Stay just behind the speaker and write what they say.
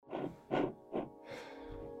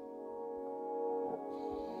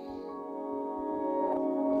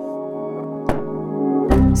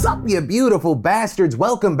Sup, you beautiful bastards?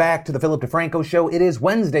 Welcome back to the Philip DeFranco Show. It is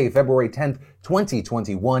Wednesday, February 10th,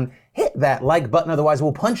 2021. Hit that like button, otherwise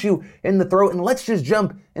we'll punch you in the throat, and let's just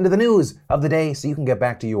jump into the news of the day so you can get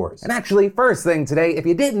back to yours. And actually, first thing today, if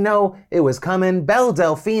you didn't know it was coming, Belle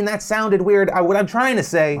Delphine, that sounded weird. What I'm trying to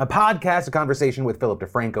say, my podcast, A Conversation with Philip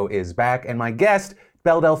DeFranco, is back, and my guest,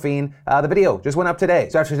 Belle Delphine, the video just went up today.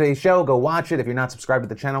 So after today's show, go watch it. If you're not subscribed to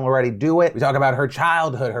the channel already, do it. We talk about her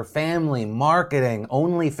childhood, her family, marketing,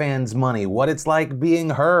 OnlyFans money, what it's like being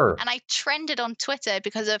her. And I trended on Twitter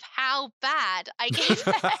because of how bad I gave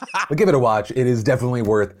it. But give it a watch. It is definitely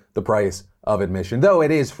worth the price of admission, though it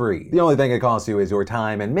is free. The only thing it costs you is your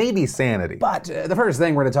time and maybe sanity. But the first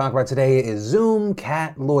thing we're going to talk about today is Zoom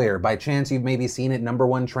cat lawyer. By chance, you've maybe seen it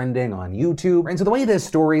 #1 trending on YouTube. And so the way this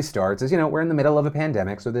story starts is, we're in the middle of a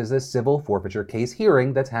pandemic, so there's this civil forfeiture case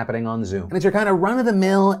hearing that's happening on Zoom. And it's your kind of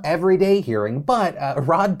run-of-the-mill, everyday hearing, but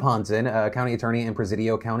Rod Ponton, a county attorney in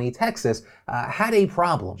Presidio County, Texas, had a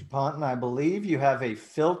problem. Ponton, I believe you have a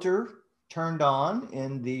filter turned on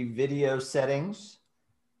in the video settings.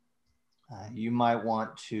 You might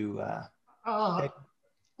want to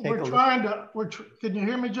take we're trying to. Can you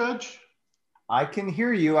hear me, Judge? I can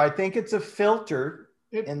hear you. I think it's a filter.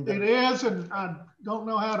 It is, and I don't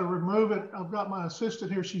know how to remove it. I've got my assistant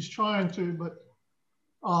here. She's trying to, but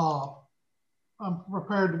I'm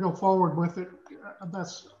prepared to go forward with it.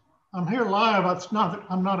 I'm here live.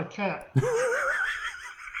 I'm not a cat.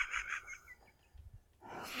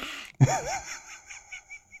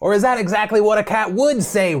 Or is that exactly what a cat would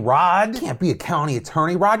say, Rod? You can't be a county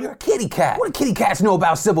attorney, Rod. You're a kitty cat. What do kitty cats know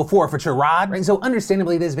about civil forfeiture, Rod? Right, so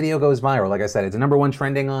understandably, this video goes viral. Like I said, it's a #1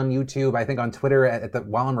 trending on YouTube. I think on Twitter,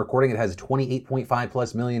 while I'm recording, it has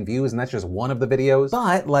 28.5+ million views, and that's just one of the videos.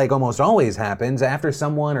 But like almost always happens, after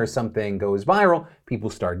someone or something goes viral, people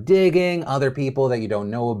start digging, other people that you don't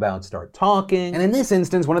know about start talking. And in this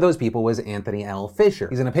instance, one of those people was Anthony L. Fisher.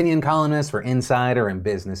 He's an opinion columnist for Insider and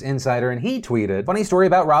Business Insider, and he tweeted, "Funny story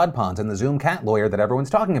about Rod Ponton, the Zoom cat lawyer that everyone's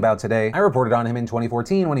talking about today. I reported on him in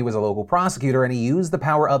 2014 when he was a local prosecutor, and he used the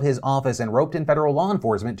power of his office and roped in federal law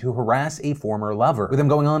enforcement to harass a former lover." With him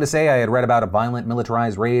going on to say, "I had read about a violent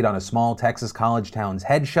militarized raid on a small Texas college town's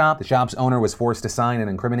head shop. The shop's owner was forced to sign an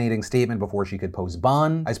incriminating statement before she could post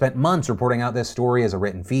bond. I spent months reporting out this story as a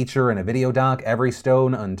written feature and a video doc. Every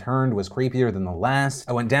stone unturned was creepier than the last.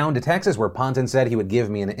 I went down to Texas where Ponton said he would give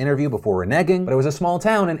me an interview before reneging, but it was a small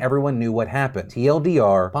town and everyone knew what happened.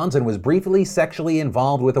 TLDR, Ponton was briefly sexually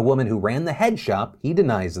involved with a woman who ran the head shop." He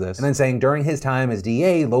denies this. And then saying during his time as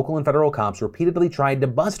DA, local and federal cops repeatedly tried to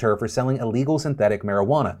bust her for selling illegal synthetic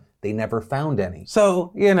marijuana. They never found any.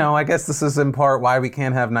 So, I guess this is in part why we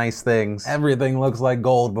can't have nice things. Everything looks like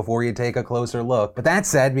gold before you take a closer look. But that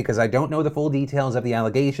said, because I don't know the full details of the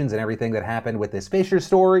allegations and everything that happened with this Fisher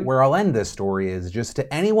story, where I'll end this story is just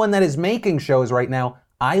to anyone that is making shows right now,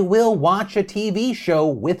 I will watch a TV show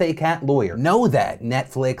with a cat lawyer. Know that.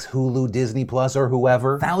 Netflix, Hulu, Disney Plus, or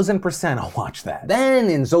whoever. 1000% I'll watch that. Then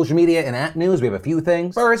in social media and app news, we have a few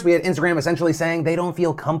things. First, we had Instagram essentially saying they don't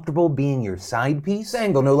feel comfortable being your side piece,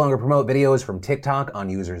 saying they'll no longer promote videos from TikTok on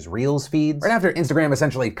users' Reels feeds. Right after Instagram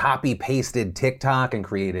essentially copy-pasted TikTok and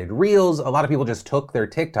created Reels, a lot of people just took their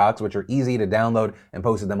TikToks, which are easy to download, and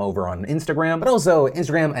posted them over on Instagram. But also,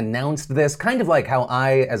 Instagram announced this, kind of like how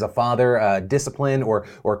I, as a father, discipline or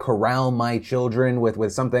corral my children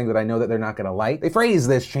with something that I know that they're not gonna like. They phrase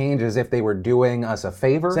this change as if they were doing us a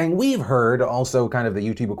favor, saying, "We've heard," also kind of the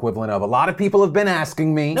YouTube equivalent of, "A lot of people have been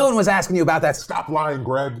asking me." No one was asking you about that. Stop lying,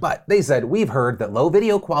 Greg. But they said, "We've heard that low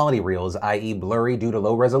video quality Reels, i.e. blurry due to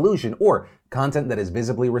low resolution, or content that is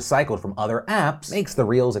visibly recycled from other apps, makes the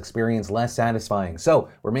Reels experience less satisfying. So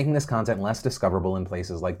we're making this content less discoverable in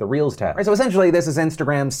places like the Reels tab." Right, so essentially this is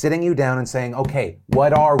Instagram sitting you down and saying, okay,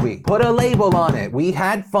 what are we? Put a label on it. We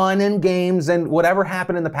had fun and games, and whatever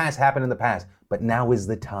happened in the past happened in the past. But now is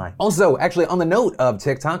the time. Also, actually, on the note of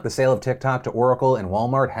TikTok, the sale of TikTok to Oracle and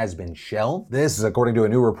Walmart has been shelved. This is according to a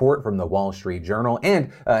new report from the Wall Street Journal.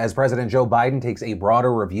 And as President Joe Biden takes a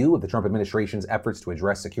broader review of the Trump administration's efforts to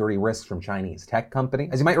address security risks from Chinese tech companies.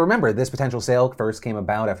 As you might remember, this potential sale first came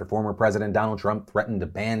about after former President Donald Trump threatened to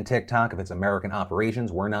ban TikTok if its American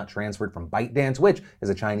operations were not transferred from ByteDance, which is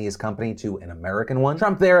a Chinese company, to an American one.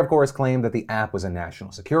 Trump there, of course, claimed that the app was a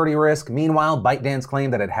national security risk. Meanwhile, ByteDance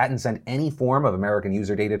claimed that it hadn't sent any form form of American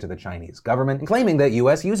user data to the Chinese government, and claiming that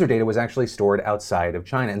US user data was actually stored outside of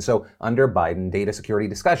China. And so, under Biden, data security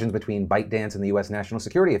discussions between ByteDance and the US national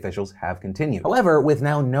security officials have continued. However, with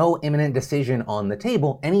now no imminent decision on the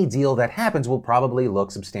table, any deal that happens will probably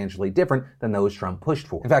look substantially different than those Trump pushed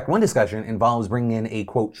for. In fact, one discussion involves bringing in a,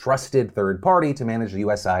 quote, trusted third party to manage the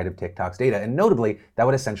US side of TikTok's data, and notably, that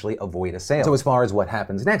would essentially avoid a sale. So as far as what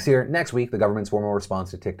happens next here, next week, the government's formal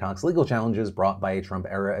response to TikTok's legal challenges brought by a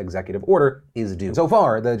Trump-era executive order is due. So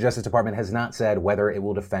far, the Justice Department has not said whether it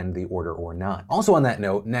will defend the order or not. Also on that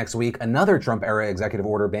note, next week, another Trump-era executive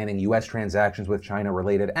order banning US transactions with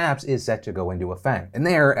China-related apps is set to go into effect. And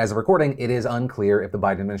there, as of recording, it is unclear if the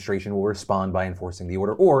Biden administration will respond by enforcing the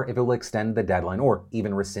order or if it will extend the deadline or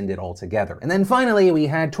even rescind it altogether. And then finally, we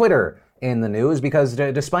had Twitter in the news because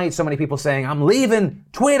despite so many people saying, I'm leaving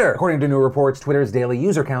Twitter, according to new reports, Twitter's daily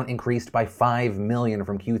user count increased by 5 million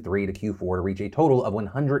from Q3 to Q4 to reach a total of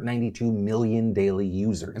 192 million daily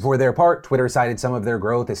users. And for their part, Twitter cited some of their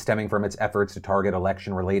growth as stemming from its efforts to target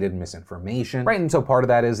election-related misinformation. Right, and so part of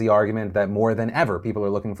that is the argument that more than ever, people are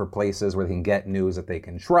looking for places where they can get news that they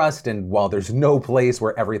can trust, and while there's no place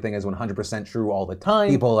where everything is 100% true all the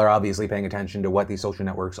time, people are obviously paying attention to what these social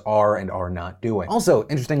networks are and are not doing. Also,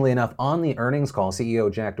 interestingly enough, on the earnings call,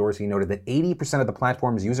 CEO Jack Dorsey noted that 80% of the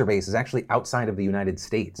platform's user base is actually outside of the United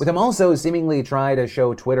States, with him also seemingly try to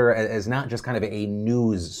show Twitter as not just kind of a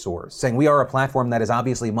news source, saying we are a platform that is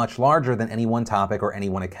obviously much larger than any one topic or any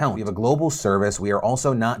one account. We have a global service. We are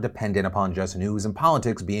also not dependent upon just news and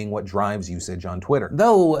politics being what drives usage on Twitter.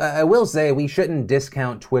 Though, I will say we shouldn't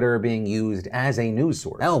discount Twitter being used as a news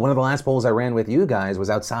source. Hell, one of the last polls I ran with you guys was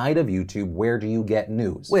outside of YouTube, where do you get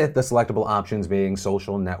news? With the selectable options being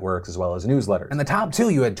social networks as well as newsletters. In the top two,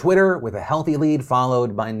 you had Twitter with a healthy lead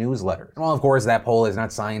followed by newsletters. While of course that poll is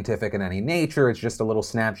not scientific in any nature, it's just a little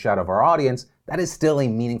snapshot of our audience, that is still a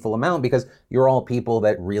meaningful amount because you're all people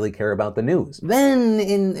that really care about the news. Then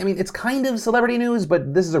it's kind of celebrity news,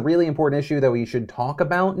 but this is a really important issue that we should talk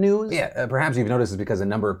about news. Yeah, perhaps you've noticed it's because a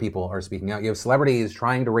number of people are speaking out. You have celebrities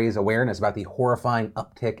trying to raise awareness about the horrifying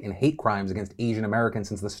uptick in hate crimes against Asian Americans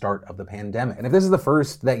since the start of the pandemic. And if this is the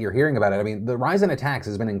first that you're hearing about it, the rise in attacks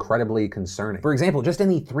has been incredibly concerning. For example, just in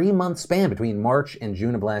the 3-month span between March and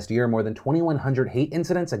June of last year, more than 2,100 hate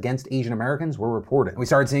incidents against Asian Americans were reported. And we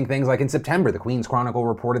started seeing things like in September, the Queens Chronicle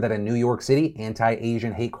reported that in New York City,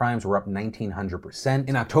 anti-Asian hate crimes were up 1,900%.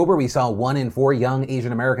 In October, we saw 1 in 4 young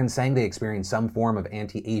Asian Americans saying they experienced some form of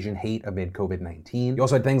anti-Asian hate amid COVID-19. You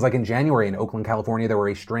also had things like in January in Oakland, California, there were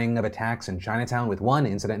a string of attacks in Chinatown, with one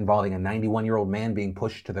incident involving a 91-year-old man being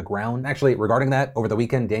pushed to the ground. Actually, regarding that, over the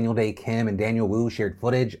weekend, Daniel Day Kim and Daniel Wu shared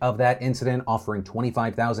footage of that incident, offering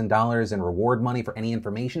 $25,000 in reward money for any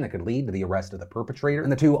information that could lead to the arrest of the perpetrator.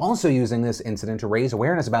 And the two also using this incident to raise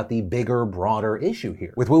awareness about the bigger, broader issue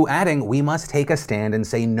here, with Wu adding, we must take a stand and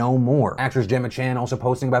say no more. Actress Gemma Chan also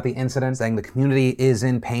posting about the incident, saying the community is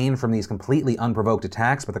in pain from these completely unprovoked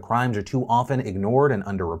attacks, but the crimes are too often ignored and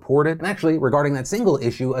underreported. And actually, regarding that single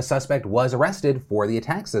issue, a suspect was arrested for the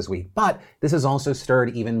attacks this week. But this has also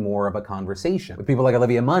stirred even more of a conversation, with people like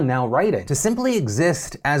Olivia Munn now writing, to simply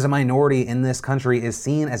exist as a minority in this country is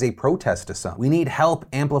seen as a protest to some. We need help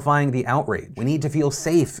amplifying the outrage. We need to feel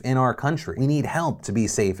safe in our country. We need help to be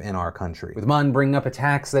safe in our country. With Munn bringing up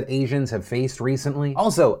attacks that Asians have faced recently.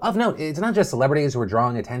 Also, of note, it's not just celebrities who are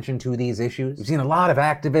drawing attention to these issues. We've seen a lot of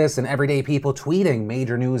activists and everyday people tweeting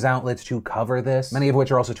major news outlets to cover this, many of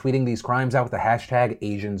which are also tweeting these crimes out with the hashtag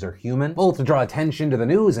Asians are human, both to draw attention to the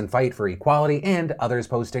news and fight for equality, and others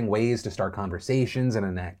posting ways to start conversations and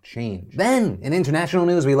enact change. Then, in international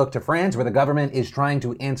news, we look to France, where the government is trying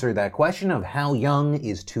to answer that question of how young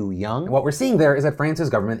is too young. And what we're seeing there is that France's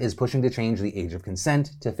government is pushing to change the age of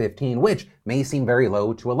consent to 15, which may seem very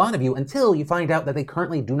low to a lot of you until you find out that they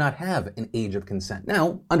currently do not have an age of consent.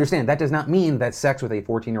 Now, understand, that does not mean that sex with a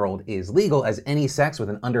 14-year-old is legal, as any sex with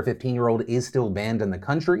an under 15-year-old is still banned in the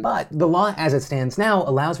country. But the law as it stands now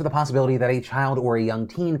allows for the possibility that a child or a young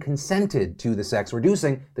teen consented to the sex,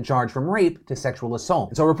 reducing the charge from rape to sexual assault.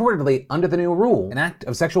 And so reportedly, under the new rule, an act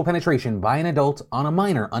of sexual penetration by an adult on a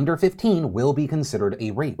minor under 15 will be considered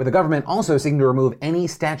a rape, with the government also seeking to remove any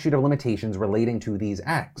statute of limitations relating to these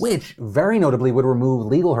acts, which very notably would remove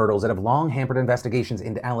legal hurdles that have long hampered investigations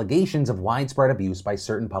into allegations of widespread abuse by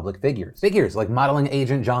certain public figures. Figures like modeling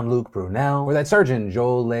agent Jean-Luc Brunel or that surgeon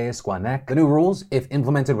Joel Squanek. The new rules, if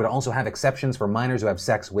implemented, would also have exceptions for minors who have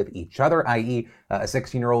sex with each other, i.e., a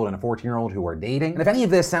 16-year-old and a 14-year-old who are dating. And if any of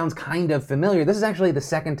this sounds kind of familiar, this is actually the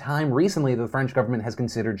second time recently that the French government has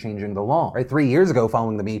considered changing the law. Right, 3 years ago,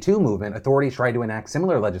 following the Me Too movement, authorities tried to enact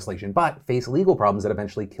similar legislation, but faced legal problems that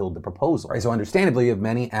eventually killed the proposal. Right, so understandably, you have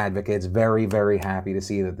many advocates very, very happy to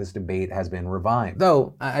see that this debate has been revived.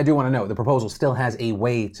 Though, I do want to note, the proposal still has a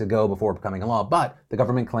way to go before becoming a law, but the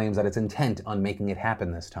government claims that it's intent on making it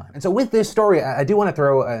happen this time. And so with this story, I do want to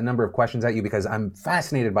throw a number of questions at you because I'm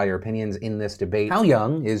fascinated by your opinions in this debate. How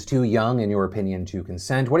young is too young, in your opinion, to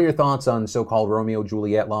consent? What are your thoughts on so-called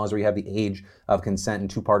Romeo-Juliet laws where you have the age of consent and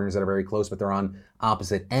two partners that are very close, but they're on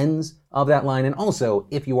opposite ends of that line? And also,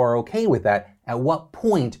 if you are okay with that, at what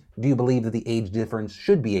point do you believe that the age difference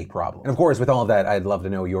should be a problem? And of course, with all of that, I'd love to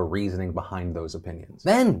know your reasoning behind those opinions.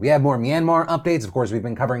 Then we have more Myanmar updates. Of course, we've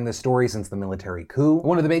been covering this story since the military coup.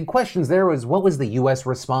 One of the big questions there was, what was the US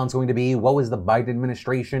response going to be? What was the Biden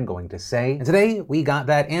administration going to say? And today, we got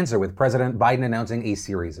that answer with President Biden announcing a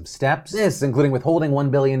series of steps. This, including withholding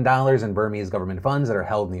 $1 billion in Burmese government funds that are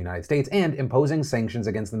held in the United States and imposing sanctions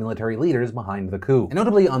against the military leaders behind the coup. And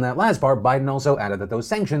notably, on that last part, Biden also added that those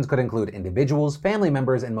sanctions could include individuals, family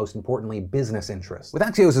members, and most importantly, business interests. With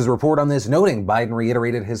Axios' report on this noting, Biden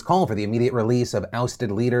reiterated his call for the immediate release of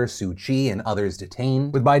ousted leader Suu Kyi and others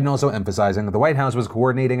detained, with Biden also emphasizing that the White House was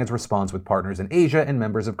coordinating its response with partners in Asia and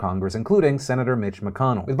members of Congress, including Senator Mitch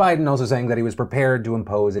McConnell, with Biden also saying that he was prepared to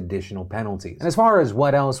impose additional penalties. And as far as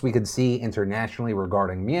what else we could see internationally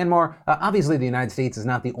regarding Myanmar, obviously the United States is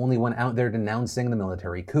not the only one out there denouncing the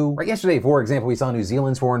military coup. Right, yesterday, for example, we saw New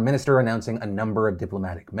Zealand's foreign minister announcing a number of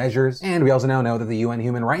diplomatic measures, and we also now know that the UN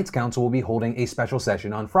Human Rights Council will be holding a special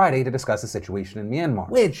session on Friday to discuss the situation in Myanmar,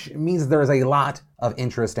 which means there is a lot of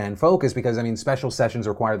interest and focus because, special sessions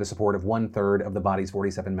require the support of 1/3 of the body's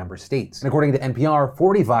 47 member states. And according to NPR,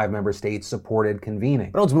 45 member states supported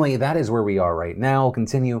convening. But ultimately, that is where we are right now.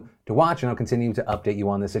 Continue to watch, and I'll continue to update you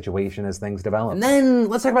on the situation as things develop. And then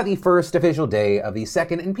let's talk about the first official day of the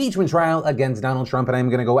second impeachment trial against Donald Trump, and I'm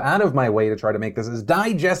going to go out of my way to try to make this as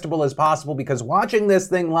digestible as possible because watching this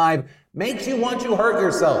thing live makes you want to hurt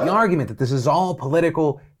yourself. The argument that this is all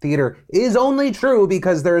political theater is only true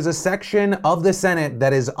because there is a section of the Senate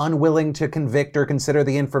that is unwilling to convict or consider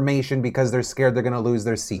the information because they're scared they're going to lose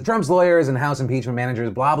their seat. Trump's lawyers and House impeachment managers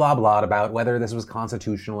blah blah blah about whether this was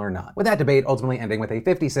constitutional or not, with that debate ultimately ending with a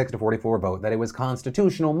 56-44 vote that it was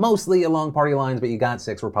constitutional, mostly along party lines, but you got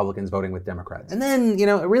 6 Republicans voting with Democrats. And then,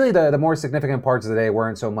 really the more significant parts of the day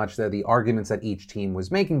weren't so much the arguments that each team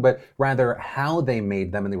was making, but rather how they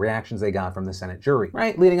made them and the reactions they got from the Senate jury.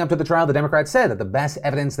 Right, leading up to the trial, the Democrats said that the best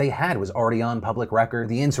evidence they had was already on public record.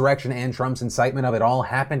 The insurrection and Trump's incitement of it all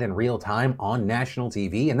happened in real time on national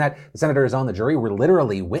TV, and that the senators on the jury were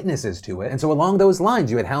literally witnesses to it. And so along those lines,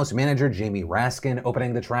 you had House Manager Jamie Raskin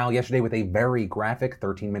opening the trial yesterday with a very graphic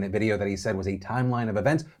 13-minute video that he said was a timeline of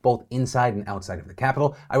events both inside and outside of the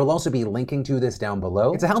Capitol. I will also be linking to this down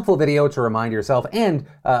below. It's a helpful video to remind yourself and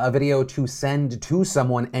a video to send to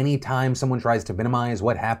someone anytime someone tries to minimize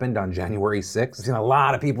what happened on January 6th. I've seen a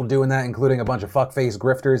lot of people doing that, including a bunch of fuckface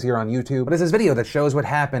grifters here on YouTube. But it's this video that shows what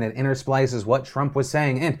happened and intersplices what Trump was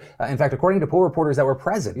saying. And in fact, according to poll reporters that were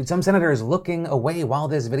present, some senators looking away while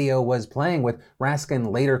this video was playing, with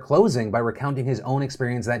Raskin later closing by recounting his own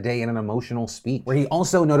experience that day in an emotional speech, where he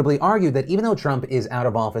also notably argued that even though Trump is out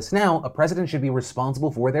of office now, a president should be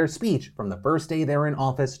responsible for their speech from the first day they're in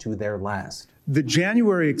office to their last. The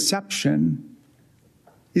January exception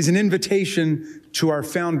is an invitation to our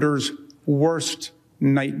founders' worst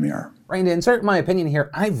nightmare. Right, and to insert my opinion here,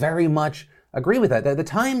 I very much agree with that. The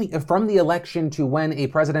time from the election to when a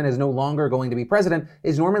president is no longer going to be president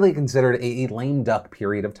is normally considered a lame duck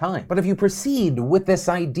period of time. But if you proceed with this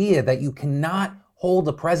idea that you cannot hold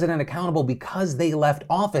the president accountable because they left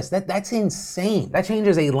office, that's insane. That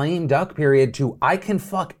changes a lame duck period to I can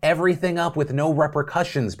fuck everything up with no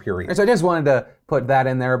repercussions period. So I just wanted to put that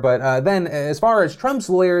in there. But then as far as Trump's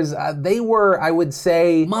lawyers, they were, I would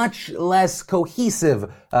say, much less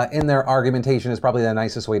cohesive in their argumentation is probably the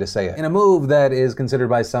nicest way to say it. In a move that is considered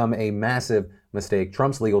by some a massive mistake,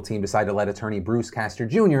 Trump's legal team decided to let attorney Bruce Castor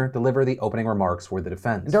Jr. deliver the opening remarks for the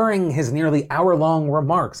defense. During his nearly hour-long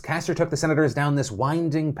remarks, Castor took the senators down this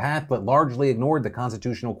winding path but largely ignored the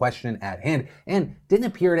constitutional question at hand and didn't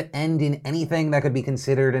appear to end in anything that could be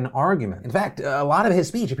considered an argument. In fact, a lot of his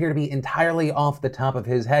speech appeared to be entirely off the top of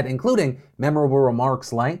his head, including memorable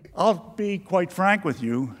remarks like, I'll be quite frank with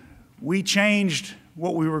you, we changed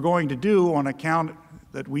what we were going to do on account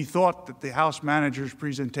that we thought that the House manager's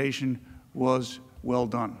presentation was well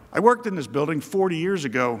done. I worked in this building 40 years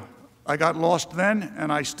ago. I got lost then, and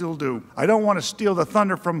I still do. I don't want to steal the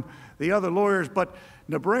thunder from the other lawyers, but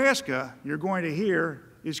Nebraska, you're going to hear,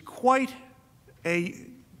 is quite a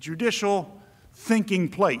judicial thinking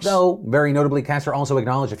place. Though, very notably, Castor also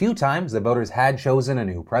acknowledged a few times that voters had chosen a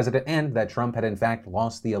new president and that Trump had in fact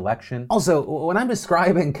lost the election. Also, when I'm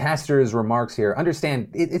describing Castor's remarks here, understand,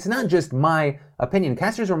 it's not just my opinion.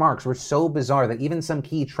 Castor's remarks were so bizarre that even some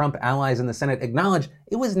key Trump allies in the Senate acknowledged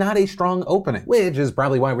it was not a strong opening, which is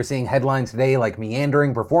probably why we're seeing headlines today like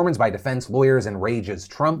meandering performance by defense lawyers enrages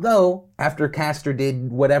Trump. Though, after Castor did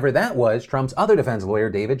whatever that was, Trump's other defense lawyer,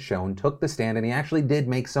 David Schoen, took the stand and he actually did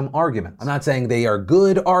make some arguments. I'm not saying they are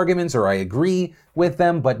good arguments or I agree with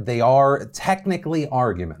them, but they are technically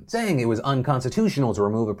arguments, saying it was unconstitutional to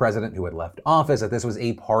remove a president who had left office, that this was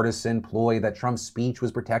a partisan ploy, that Trump's speech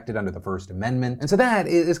was protected under the First Amendment. And so that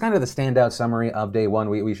is kind of the standout summary of day one.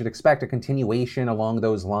 We should expect a continuation along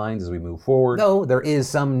those lines as we move forward. Though there is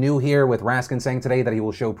some new here with Raskin saying today that he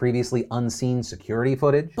will show previously unseen security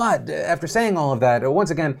footage. But after saying all of that,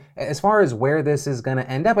 once again, as far as where this is going to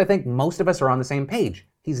end up, I think most of us are on the same page.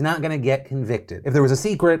 He's not going to get convicted. If there was a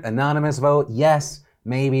secret, anonymous vote, yes,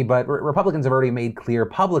 maybe, but Republicans have already made clear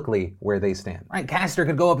publicly where they stand. Right, Castor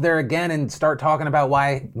could go up there again and start talking about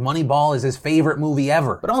why Moneyball is his favorite movie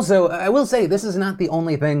ever. But also, I will say, this is not the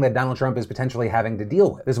only thing that Donald Trump is potentially having to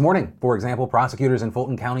deal with. This morning, for example, prosecutors in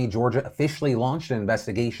Fulton County, Georgia, officially launched an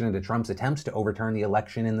investigation into Trump's attempts to overturn the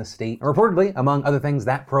election in the state. And reportedly, among other things,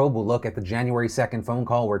 that probe will look at the January 2nd phone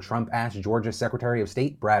call where Trump asked Georgia's Secretary of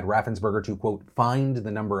State, Brad Raffensperger, to, quote, find the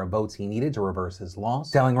number of votes he needed to reverse his loss.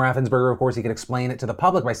 Telling Raffensperger, of course, he could explain it to the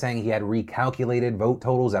public by saying he had recalculated vote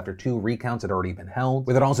totals after 2 recounts had already been held,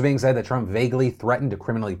 with it also being said that Trump vaguely threatened to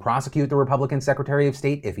criminally prosecute the Republican Secretary of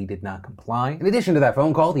State if he did not comply. In addition to that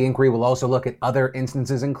phone call, the inquiry will also look at other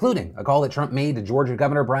instances, including a call that Trump made to Georgia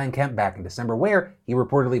Governor Brian Kemp back in December, where he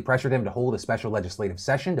reportedly pressured him to hold a special legislative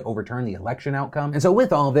session to overturn the election outcome. And so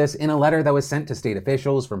with all of this, in a letter that was sent to state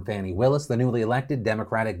officials from Fani Willis, the newly elected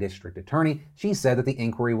Democratic district attorney, she said that the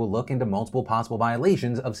inquiry will look into multiple possible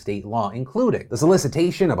violations of state law, including the solicitation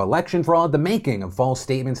of election fraud, the making of false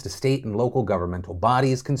statements to state and local governmental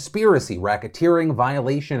bodies, conspiracy, racketeering,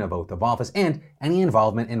 violation of oath of office, and any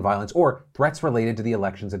involvement in violence or threats related to the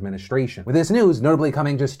elections administration. With this news notably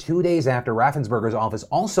coming just 2 days after Raffensperger's office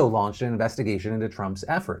also launched an investigation into Trump's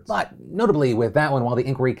efforts. But notably with that one, while the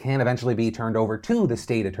inquiry can eventually be turned over to the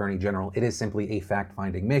state attorney general, it is simply a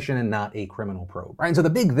fact-finding mission and not a criminal probe. Right, and so the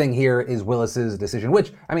big thing here is Willis's decision,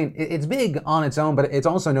 which, I mean, it's big on its own, but it's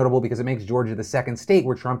also notable because it makes Georgia the second state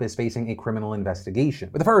where Trump is facing a criminal investigation.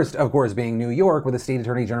 With the first, of course, being New York, where the state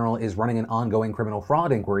attorney general is running an ongoing criminal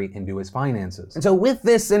fraud inquiry into his finances. And so with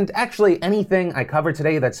this, and actually anything I covered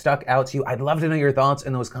today that stuck out to you, I'd love to know your thoughts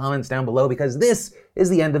in those comments down below, because this is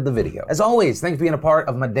the end of the video. As always, thanks for being a part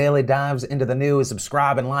of my daily dives into the news.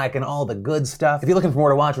 Subscribe and like and all the good stuff. If you're looking for more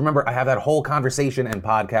to watch, remember I have that whole conversation and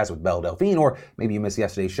podcast with Belle Delphine, or maybe you missed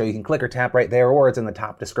yesterday's show, you can click or tap right there, or it's in the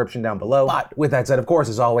top description down below. But with that said, of course,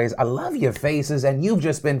 as always, I love your faces, and you've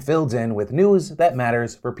just been filled in with news that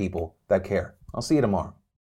matters for people that care. I'll see you tomorrow.